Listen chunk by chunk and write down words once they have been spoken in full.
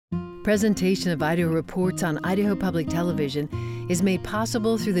Presentation of Idaho Reports on Idaho Public Television is made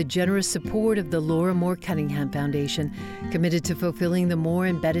possible through the generous support of the Laura Moore Cunningham Foundation, committed to fulfilling the Moore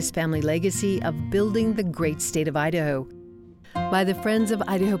and Bettis family legacy of building the great state of Idaho. By the Friends of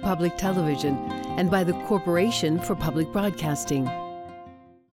Idaho Public Television and by the Corporation for Public Broadcasting.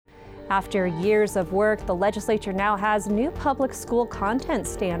 After years of work, the legislature now has new public school content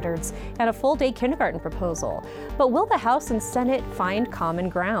standards and a full-day kindergarten proposal. But will the House and Senate find common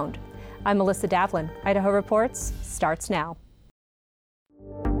ground? I'm Melissa Davlin. Idaho Reports starts now.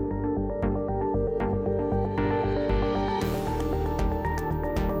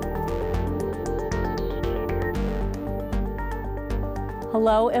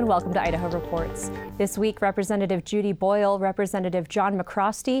 Hello and welcome to Idaho Reports. This week, Representative Judy Boyle, Representative John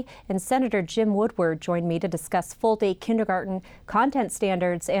McCrosty, and Senator Jim Woodward joined me to discuss full-day kindergarten, content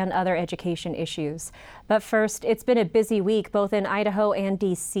standards, and other education issues. But first, it's been a busy week both in Idaho and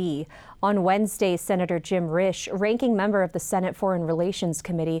D.C. On Wednesday, Senator Jim Risch, ranking member of the Senate Foreign Relations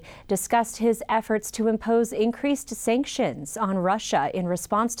Committee, discussed his efforts to impose increased sanctions on Russia in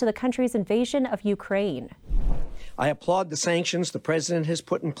response to the country's invasion of Ukraine. I applaud the sanctions the president has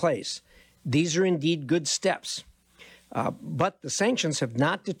put in place. These are indeed good steps. But the sanctions have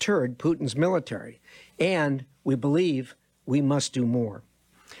not deterred Putin's military, and we believe we must do more.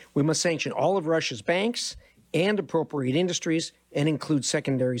 We must sanction all of Russia's banks and appropriate industries and include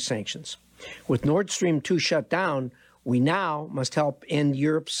secondary sanctions. With Nord Stream 2 shut down, we now must help end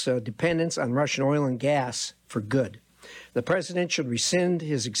Europe's dependence on Russian oil and gas for good. The president should rescind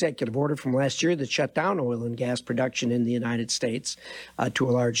his executive order from last year that shut down oil and gas production in the United States to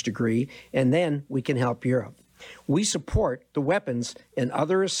a large degree, and then we can help Europe. We support the weapons and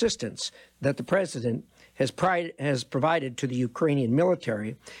other assistance that the president has provided to the Ukrainian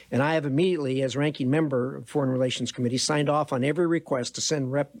military, and I have immediately, as ranking member of Foreign Relations Committee, signed off on every request to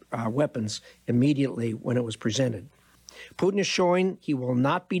send weapons immediately when it was presented. Putin is showing he will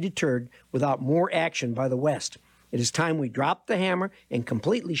not be deterred without more action by the West. It is time we drop the hammer and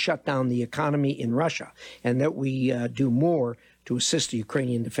completely shut down the economy in Russia, and that we do more to assist the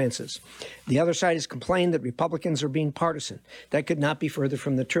Ukrainian defenses. The other side has complained that Republicans are being partisan. That could not be further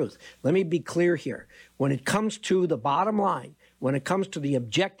from the truth. Let me be clear here. When it comes to the bottom line, when it comes to the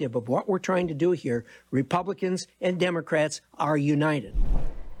objective of what we're trying to do here, Republicans and Democrats are united.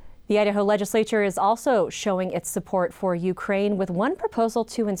 The Idaho legislature is also showing its support for Ukraine with one proposal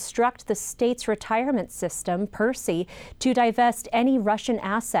to instruct the state's retirement system, PERSI, to divest any Russian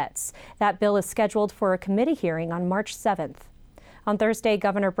assets. That bill is scheduled for a committee hearing on March 7th. On Thursday,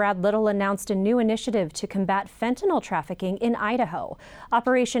 Governor Brad Little announced a new initiative to combat fentanyl trafficking in Idaho.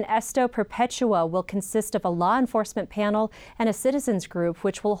 Operation Esto Perpetua will consist of a law enforcement panel and a citizens group,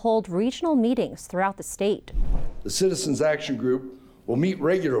 which will hold regional meetings throughout the state. The Citizens Action Group will meet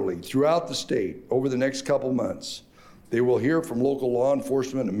regularly throughout the state over the next couple months. They will hear from local law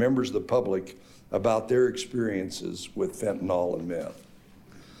enforcement and members of the public about their experiences with fentanyl and meth.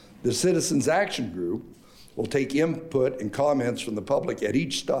 The Citizens Action Group will take input and comments from the public at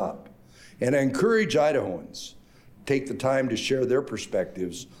each stop, and I encourage Idahoans to take the time to share their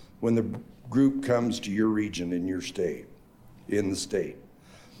perspectives when the group comes to your region in your state, in the state.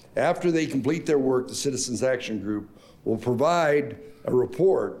 After they complete their work, the Citizens Action Group will provide a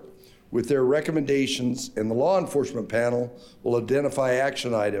report with their recommendations, and the law enforcement panel will identify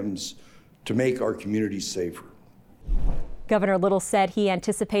action items to make our communities safer. Governor Little said he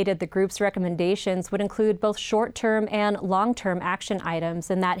anticipated the group's recommendations would include both short-term and long-term action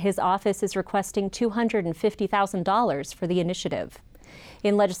items, and that his office is requesting $250,000 for the initiative.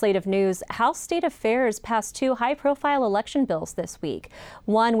 In legislative news, House State Affairs passed two high-profile election bills this week,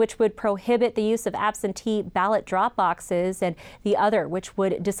 one which would prohibit the use of absentee ballot drop boxes and the other which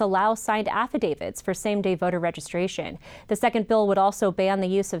would disallow signed affidavits for same-day voter registration. The second bill would also ban the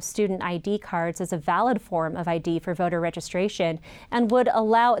use of student ID cards as a valid form of ID for voter registration and would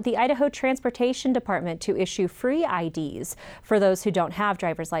allow the Idaho Transportation Department to issue free IDs for those who don't have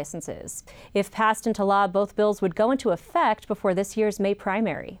driver's licenses. If passed into law, both bills would go into effect before this year's May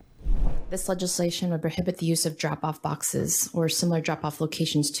primary. This legislation would prohibit the use of drop-off boxes or similar drop-off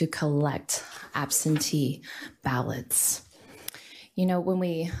locations to collect absentee ballots. You know, when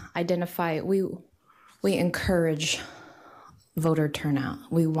we identify, we encourage voter turnout.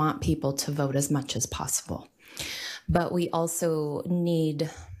 We want people to vote as much as possible. But we also need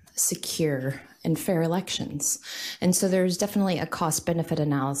secure and fair elections. And so there's definitely a cost-benefit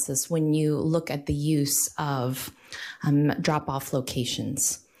analysis when you look at the use of drop-off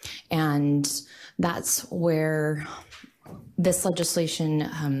locations. And that's where this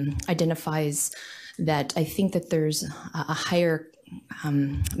legislation identifies that I think that there's a higher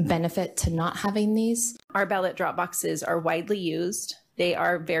benefit to not having these. Our ballot drop boxes are widely used. They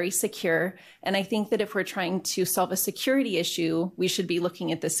are very secure. And I think that if we're trying to solve a security issue, we should be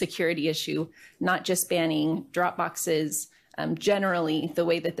looking at the security issue, not just banning drop boxes generally the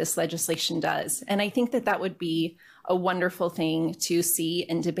way that this legislation does. And I think that that would be a wonderful thing to see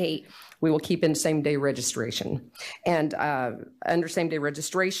and debate. We will keep in same-day registration. And under same-day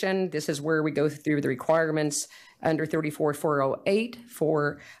registration, this is where we go through the requirements under 34408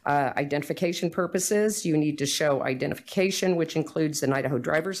 for identification purposes. You need to show identification, which includes an Idaho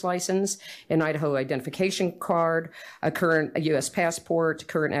driver's license, an Idaho identification card, a current U.S. passport,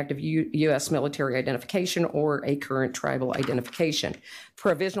 current active U.S. military identification, or a current tribal identification.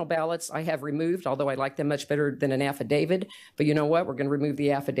 Provisional ballots I have removed, although I like them much better than an affidavit. But you know what? We're going to remove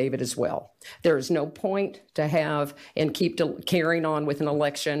the affidavit as well. There is no point to have and keep carrying on with an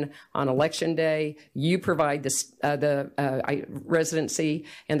election on election day. You provide the residency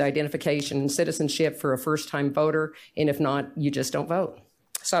and the identification and citizenship for a first-time voter, and if not, you just don't vote.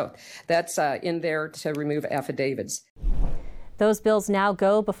 So that's in there to remove affidavits. Those bills now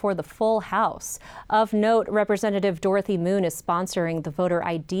go before the full House. Of note, Representative Dorothy Moon is sponsoring the voter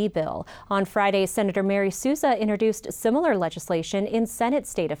ID bill. On Friday, Senator Mary Souza introduced similar legislation in Senate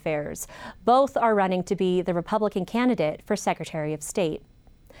State Affairs. Both are running to be the Republican candidate for Secretary of State.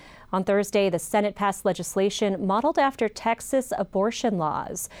 On Thursday, the Senate passed legislation modeled after Texas abortion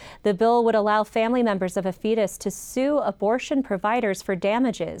laws. The bill would allow family members of a fetus to sue abortion providers for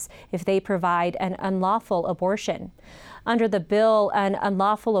damages if they provide an unlawful abortion. Under the bill, an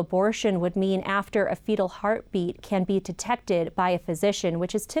unlawful abortion would mean after a fetal heartbeat can be detected by a physician,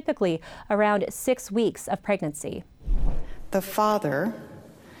 which is typically around 6 weeks of pregnancy. The father,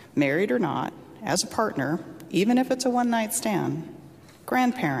 married or not, as a partner, even if it's a one-night stand,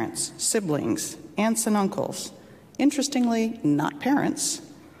 grandparents, siblings, aunts and uncles, interestingly, not parents,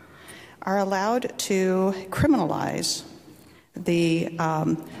 are allowed to criminalize the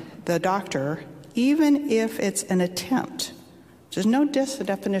doctor even if it's an attempt. There's no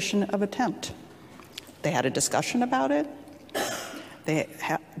definition of attempt. They had a discussion about it.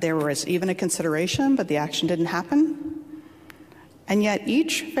 There was even a consideration, but the action didn't happen. And yet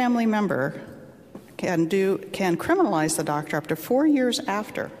each family member can criminalize the doctor up to 4 years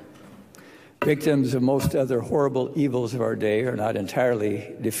after. Victims of most other horrible evils of our day are not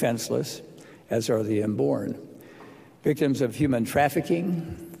entirely defenseless, as are the unborn. Victims of human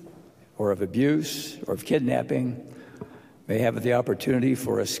trafficking, or of abuse, or of kidnapping, may have the opportunity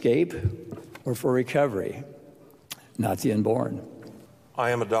for escape or for recovery, not the unborn.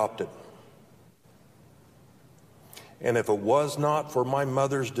 I am adopted. And if it was not for my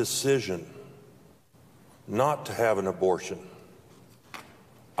mother's decision not to have an abortion,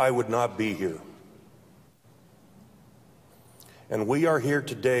 I would not be here. And we are here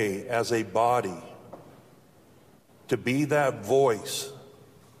today as a body to be that voice,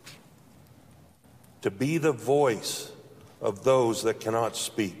 to be the voice of those that cannot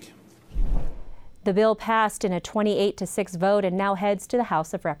speak. The bill passed in a 28-6 vote and now heads to the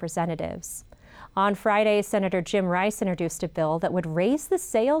House of Representatives. On Friday, Senator Jim Rice introduced a bill that would raise the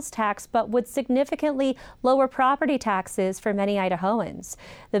sales tax but would significantly lower property taxes for many Idahoans.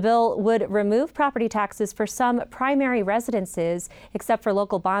 The bill would remove property taxes for some primary residences, except for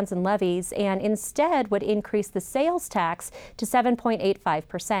local bonds and levies, and instead would increase the sales tax to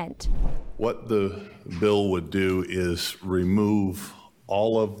 7.85%. What the bill would do is remove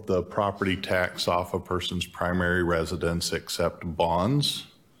all of the property tax off a person's primary residence except bonds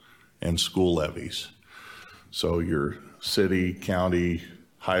and school levies. So your city, county,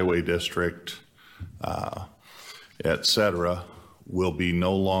 highway district, et cetera, will be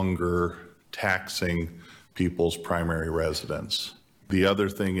no longer taxing people's primary residence. The other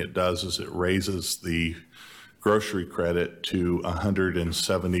thing it does is it raises the grocery credit to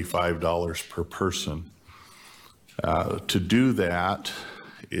 $175 per person. To do that,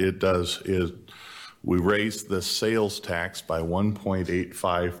 we raise the sales tax by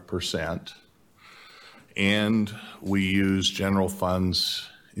 1.85%, and we use general funds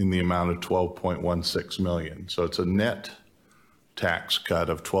in the amount of $12.16 million. So it's a net tax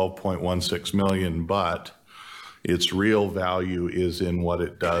cut of $12.16 million, but its real value is in what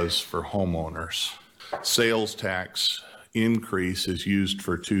it does for homeowners. Sales tax increase is used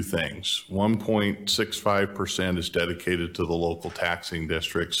for two things. 1.65% is dedicated to the local taxing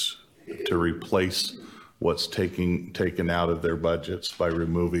districts to replace what's taken out of their budgets by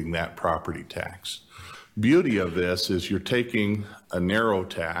removing that property tax. Beauty of this is you're taking a narrow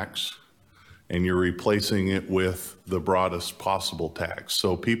tax and you're replacing it with the broadest possible tax.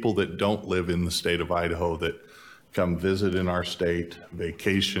 So people that don't live in the state of Idaho that come visit in our state,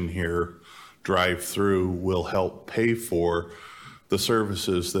 vacation here, drive through, will help pay for the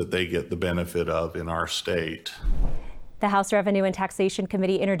services that they get the benefit of in our state. The House Revenue and Taxation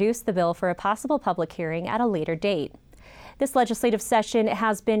Committee introduced the bill for a possible public hearing at a later date. This legislative session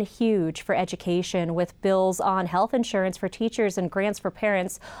has been huge for education, with bills on health insurance for teachers and grants for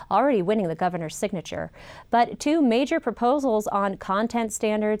parents already winning the governor's signature. But two major proposals on content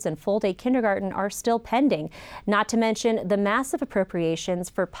standards and full-day kindergarten are still pending, not to mention the massive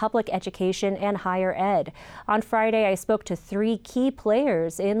appropriations for public education and higher ed. On Friday, I spoke to three key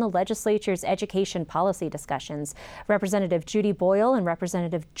players in the legislature's education policy discussions: Representative Judy Boyle and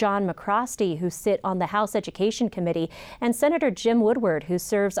Representative John McCrosty, who sit on the House Education Committee, and Senator Jim Woodward, who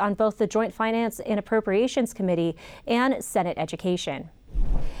serves on both the Joint Finance and Appropriations Committee and Senate Education.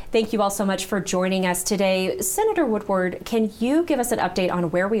 Thank you all so much for joining us today. Senator Woodward, can you give us an update on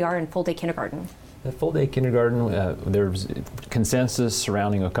where we are in full-day kindergarten? The full-day kindergarten, there's consensus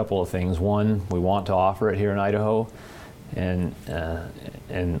surrounding a couple of things. One, we want to offer it here in Idaho, and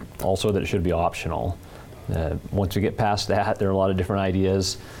also that it should be optional. Once we get past that, there are a lot of different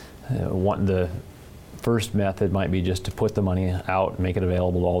ideas. The first method might be just to put the money out and make it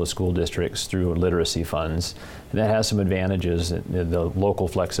available to all the school districts through literacy funds. And that has some advantages, the local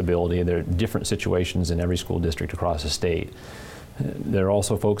flexibility. There are different situations in every school district across the state. There are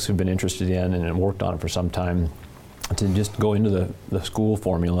also folks who've been interested in and worked on it for some time to just go into the school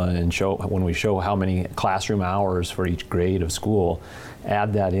formula and show, when we show how many classroom hours for each grade of school,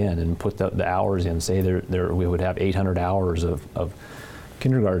 add that in and put the hours in. Say we would have 800 hours of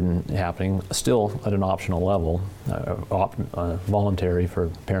kindergarten happening, still at an optional level, voluntary for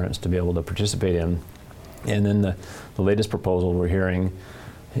parents to be able to participate in. And then the latest proposal we're hearing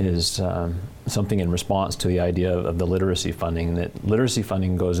is something in response to the idea of the literacy funding. That literacy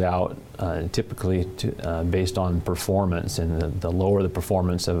funding goes out typically based on performance, and the lower the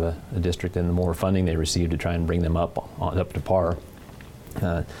performance of a district, and the more funding they receive to try and bring them up to par.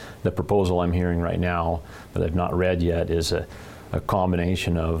 The proposal I'm hearing right now, that I've not read yet, is a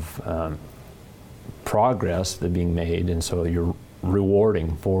combination of progress that's being made, and so you're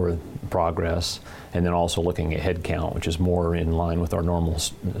rewarding for progress, and then also looking at head count, which is more in line with our normal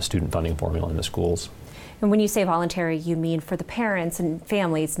student funding formula in the schools. And when you say voluntary, you mean for the parents and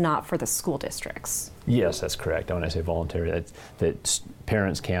families, not for the school districts? Yes, that's correct. When I say voluntary, that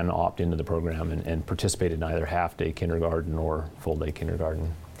parents can opt into the program and participate in either half-day kindergarten or full-day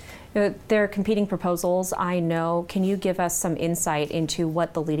kindergarten. There are competing proposals, I know. Can you give us some insight into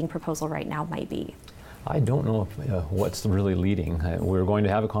what the leading proposal right now might be? I don't know what's really leading. We're going to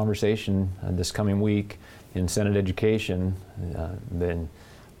have a conversation this coming week in Senate Education. Then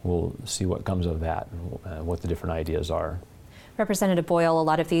we'll see what comes of that and what the different ideas are. Representative Boyle, a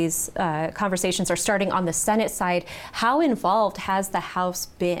lot of these conversations are starting on the Senate side. How involved has the House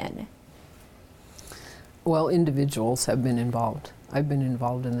been? Well, individuals have been involved. I've been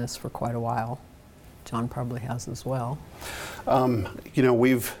involved in this for quite a while. John probably has as well.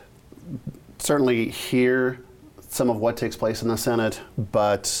 We've certainly hear some of what takes place in the Senate,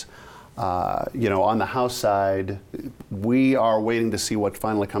 but on the House side, we are waiting to see what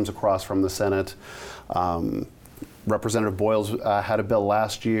finally comes across from the Senate. Representative Boyles had a bill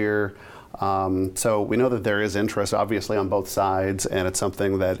last year. So we know that there is interest, obviously, on both sides, and it's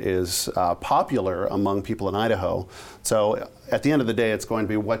something that is popular among people in Idaho. So at the end of the day, it's going to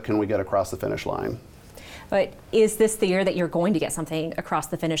be, what can we get across the finish line? But is this the year that you're going to get something across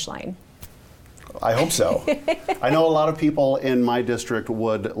the finish line? I hope so. I know a lot of people in my district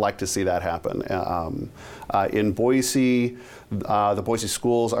would like to see that happen. In Boise, the Boise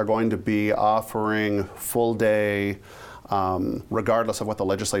schools are going to be offering full day, regardless of what the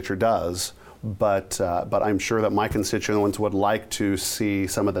legislature does. But I'm sure that my constituents would like to see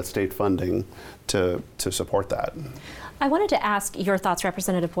some of that state funding to support that. I wanted to ask your thoughts,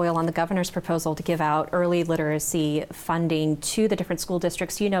 Representative Boyle, on the governor's proposal to give out early literacy funding to the different school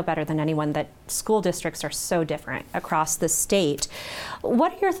districts. You know better than anyone that school districts are so different across the state.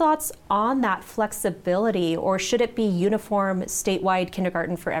 What are your thoughts on that flexibility, or should it be uniform statewide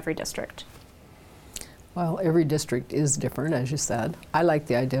kindergarten for every district? Well, every district is different, as you said. I like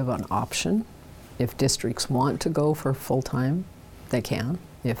the idea of an option. If districts want to go for full-time, they can.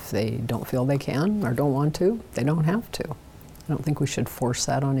 If they don't feel they can or don't want to, they don't have to. I don't think we should force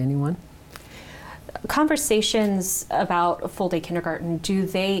that on anyone. Conversations about full-day kindergarten, do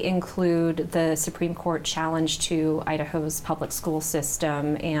they include the Supreme Court challenge to Idaho's public school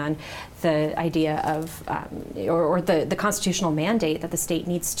system and the idea of, or the constitutional mandate that the state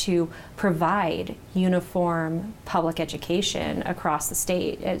needs to provide uniform public education across the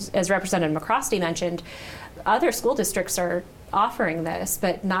state? As Representative McCrosty mentioned, other school districts are offering this,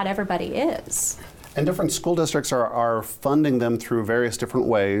 but not everybody is. And different school districts are funding them through various different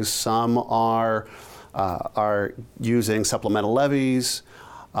ways. Some are using supplemental levies,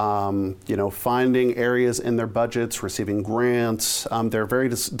 finding areas in their budgets, receiving grants. There are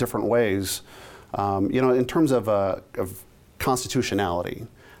various different ways. In terms of constitutionality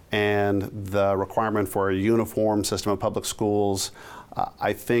and the requirement for a uniform system of public schools,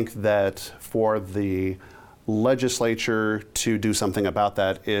 I think that for the legislature to do something about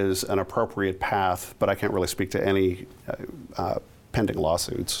that is an appropriate path, but I can't really speak to any pending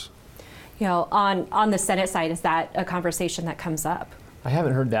lawsuits. On the Senate side, is that a conversation that comes up? I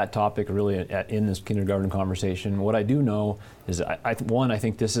haven't heard that topic really in this kindergarten conversation. What I do know is, I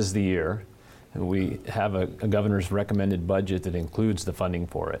think this is the year. We have a governor's recommended budget that includes the funding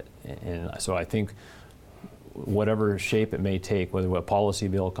for it. And so I think whatever shape it may take, whether a policy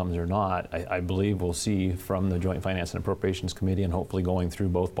bill comes or not, I believe we'll see from the Joint Finance and Appropriations Committee, and hopefully going through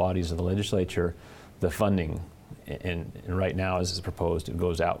both bodies of the legislature, the funding. And right now, as it's proposed, it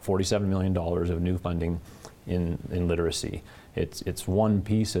goes out $47 million of new funding in literacy. It's one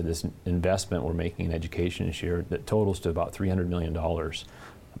piece of this investment we're making in education this year that totals to about $300 million.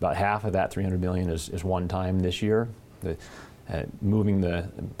 About half of that $300 million is one time this year.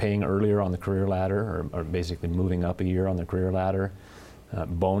 Paying earlier on the career ladder, or basically moving up a year on the career ladder.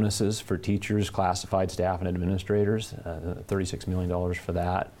 Bonuses for teachers, classified staff, and administrators, $36 million for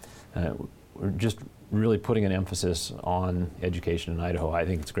that. We're just really putting an emphasis on education in Idaho. I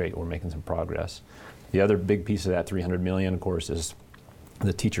think it's great. We're making some progress. The other big piece of that $300 million, of course, is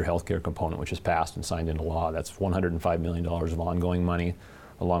the teacher health care component, which is passed and signed into law. That's $105 million of ongoing money,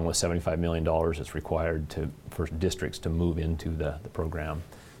 along with $75 million that's required for districts to move into the program.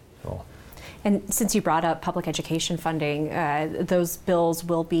 And since you brought up public education funding, those bills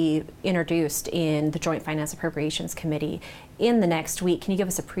will be introduced in the Joint Finance Appropriations Committee in the next week. Can you give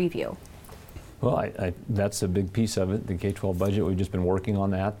us a preview? Well, that's a big piece of it, the K-12 budget. We've just been working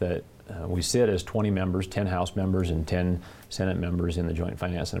on that we sit as 20 members, 10 House members and 10 Senate members in the Joint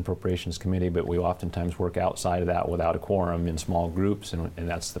Finance and Appropriations Committee, but we oftentimes work outside of that without a quorum in small groups, and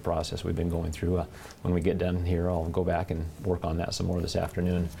that's the process we've been going through. When we get done here, I'll go back and work on that some more this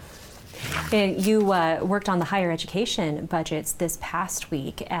afternoon. And you worked on the higher education budgets this past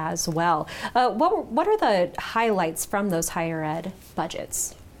week as well. What are the highlights from those higher ed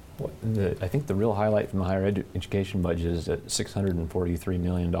budgets? I think the real highlight from the higher education budget is that $643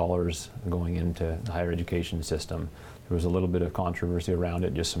 million going into the higher education system. There was a little bit of controversy around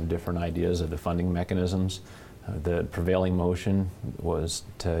it, just some different ideas of the funding mechanisms. The prevailing motion was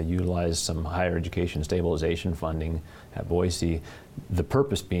to utilize some higher education stabilization funding at Boise, the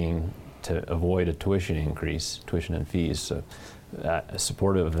purpose being to avoid a tuition increase, tuition and fees. So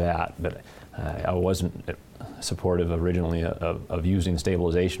supportive of that, but I wasn't supportive originally of using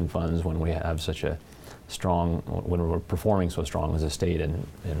stabilization funds when we have such a strong, when we're performing so strong as a state in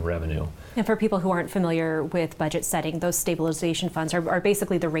revenue. And for people who aren't familiar with budget setting, those stabilization funds are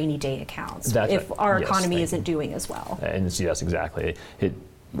basically the rainy day accounts if our economy isn't doing as well. And yes, exactly.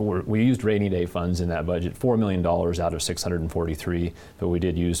 We used rainy day funds in that budget, $4 million out of 643, but we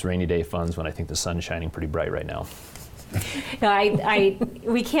did use rainy day funds when I think the sun's shining pretty bright right now. No,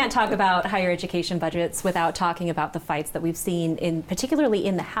 we can't talk about higher education budgets without talking about the fights that we've seen, particularly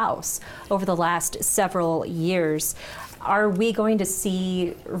in the House, over the last several years. Are we going to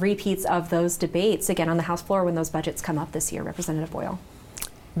see repeats of those debates again on the House floor when those budgets come up this year, Representative Boyle?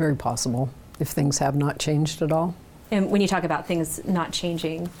 Very possible, if things have not changed at all. And when you talk about things not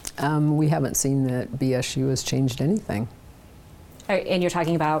changing? We haven't seen that BSU has changed anything. And you're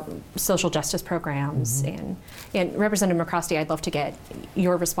talking about social justice programs, and Representative McCrosty, I'd love to get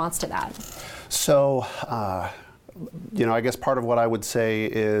your response to that. So, I guess part of what I would say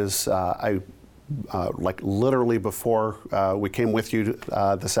is literally before we came with you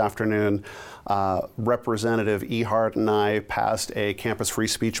this afternoon, Representative Ehart and I passed a campus free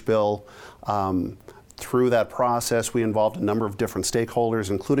speech bill. Through that process, we involved a number of different stakeholders,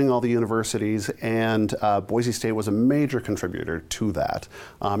 including all the universities, and Boise State was a major contributor to that,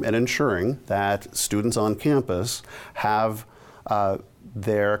 and ensuring that students on campus have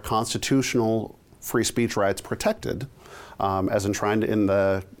their constitutional free speech rights protected, as enshrined in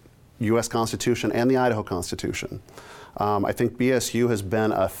the U.S. Constitution and the Idaho Constitution. I think BSU has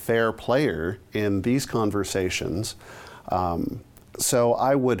been a fair player in these conversations. So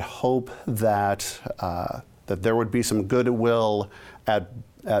I would hope that that there would be some goodwill at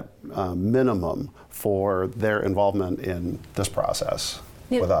minimum for their involvement in this process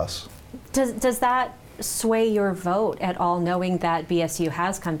with us. Does that sway your vote at all, knowing that BSU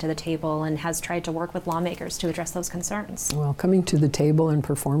has come to the table and has tried to work with lawmakers to address those concerns? Well, coming to the table and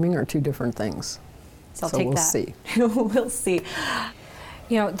performing are two different things. So I'll take we'll that. See. We'll see.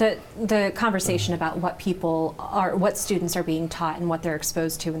 You know, the conversation about what students are being taught and what they're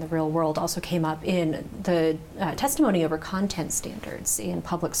exposed to in the real world also came up in the testimony over content standards in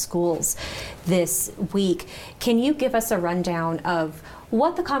public schools this week. Can you give us a rundown of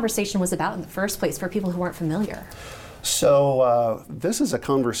what the conversation was about in the first place for people who weren't familiar? So this is a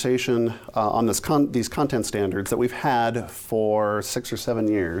conversation on these content standards that we've had for 6 or 7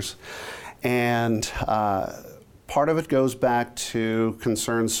 years. And part of it goes back to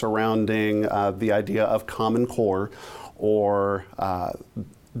concerns surrounding the idea of Common Core, or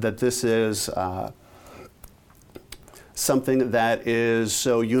that this is something that is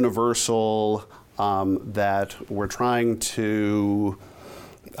so universal that we're trying to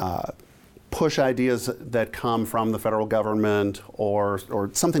push ideas that come from the federal government or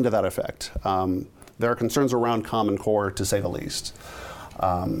something to that effect. There are concerns around Common Core, to say the least.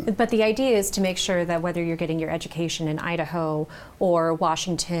 But the idea is to make sure that whether you're getting your education in Idaho or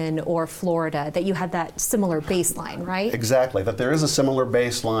Washington or Florida, that you have that similar baseline, right? Exactly, that there is a similar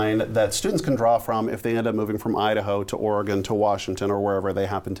baseline that students can draw from if they end up moving from Idaho to Oregon to Washington or wherever they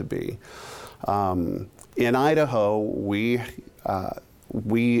happen to be. In Idaho, we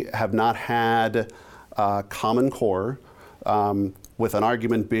have not had Common Core, with an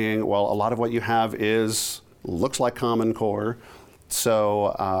argument being, well, a lot of what you have looks like Common Core.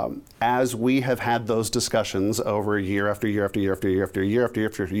 So as we have had those discussions over year after year after year after year after year after year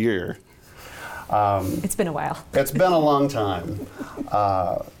after year, it's been a while. It's been a long time.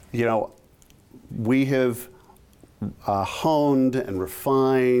 You know, we have honed and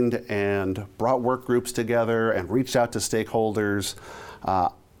refined and brought work groups together and reached out to stakeholders.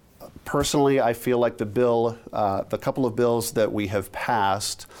 Personally, I feel like the couple of bills that we have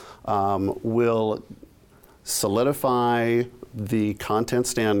passed will solidify the content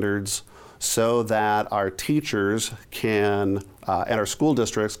standards so that our teachers can and our school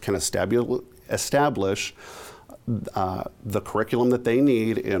districts can establish the curriculum that they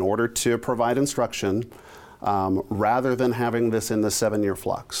need in order to provide instruction, rather than having this in the 7-year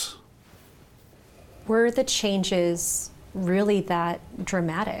flux. Were the changes really that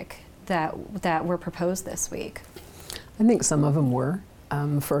dramatic that were proposed this week? I think some of them were.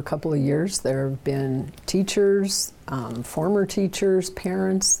 For a couple of years, there have been teachers, former teachers,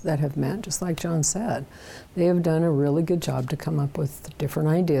 parents that have met, just like John said. They have done a really good job to come up with different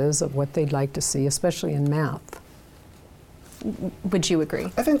ideas of what they'd like to see, especially in math. Would you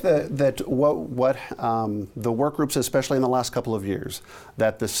agree? I think that what the work groups, especially in the last couple of years,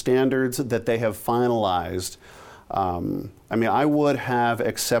 that the standards that they have finalized, I mean, I would have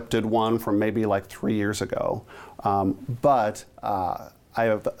accepted one from maybe like 3 years ago, but I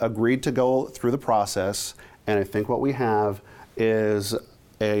have agreed to go through the process, and I think what we have is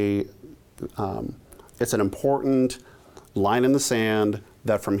it's an important line in the sand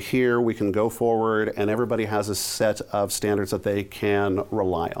that from here we can go forward and everybody has a set of standards that they can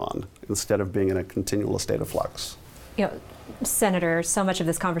rely on instead of being in a continual state of flux. You know, Senator, so much of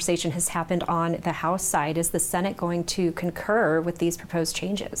this conversation has happened on the House side. Is the Senate going to concur with these proposed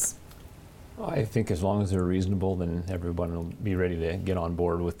changes? I think as long as they're reasonable, then everyone will be ready to get on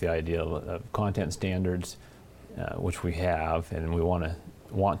board with the idea of content standards, which we have and we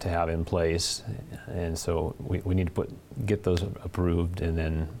want to have in place. And so we need to get those approved and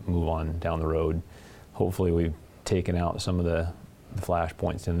then move on down the road. Hopefully we've taken out some of the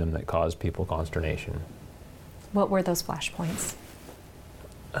flashpoints in them that cause people consternation. What were those flashpoints?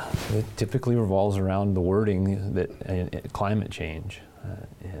 It typically revolves around the wording that climate change.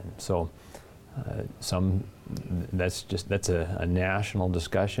 And so that's a national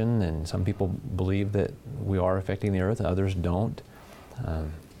discussion, and some people believe that we are affecting the earth, others don't.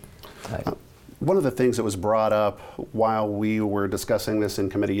 One of the things that was brought up while we were discussing this in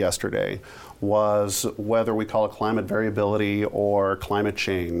committee yesterday was whether we call it climate variability or climate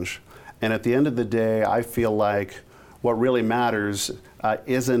change. And at the end of the day, I feel like what really matters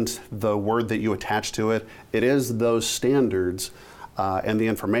isn't the word that you attach to it. It is those standards and the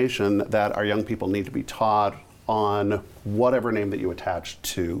information that our young people need to be taught on whatever name that you attach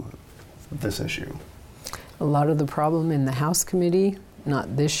to this issue. A lot of the problem in the House committee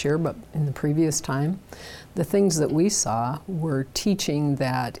not this year, but in the previous time, the things that we saw were teaching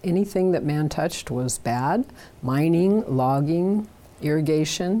that anything that man touched was bad. Mining, logging,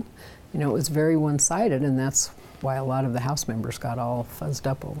 irrigation, it was very one-sided, and that's why a lot of the House members got all fuzzed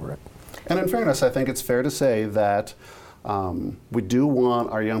up over it. And in fairness, I think it's fair to say that we do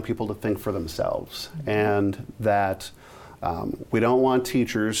want our young people to think for themselves, and that we don't want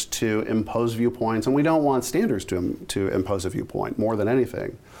teachers to impose viewpoints, and we don't want standards to impose a viewpoint more than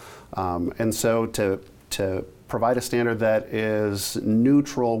anything. And so to provide a standard that is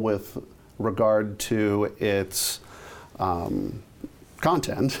neutral with regard to its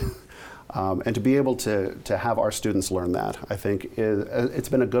content, and to be able to have our students learn that, I think it's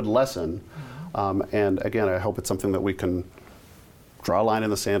been a good lesson. And again, I hope it's something that we can draw a line in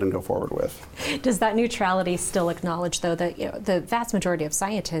the sand and go forward with. Does that neutrality still acknowledge, though, that the vast majority of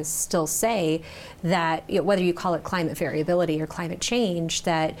scientists still say that whether you call it climate variability or climate change,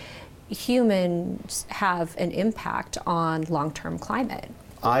 that humans have an impact on long-term climate?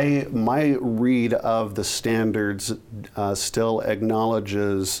 My read of the standards still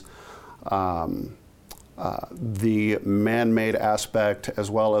acknowledges the man-made aspect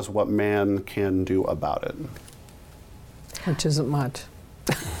as well as what man can do about it. Which isn't much.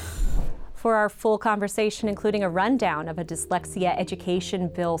 For our full conversation, including a rundown of a dyslexia education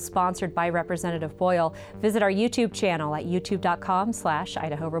bill sponsored by Representative Boyle, visit our YouTube channel at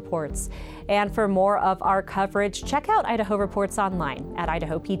youtube.com/Idaho Reports. And for more of our coverage, check out Idaho Reports online at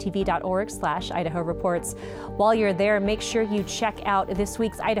idahoptv.org/Idaho Reports. While you're there, make sure you check out this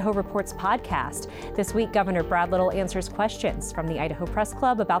week's Idaho Reports podcast. This week, Governor Brad Little answers questions from the Idaho Press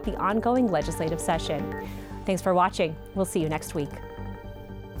Club about the ongoing legislative session. Thanks for watching. We'll see you next week.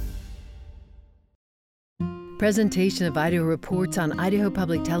 Presentation of Idaho Reports on Idaho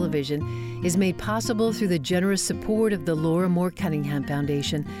Public Television is made possible through the generous support of the Laura Moore Cunningham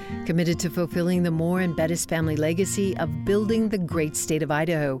Foundation, committed to fulfilling the Moore and Bettis family legacy of building the great state of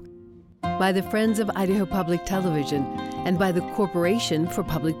Idaho, by the Friends of Idaho Public Television, and by the Corporation for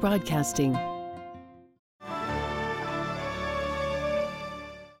Public Broadcasting.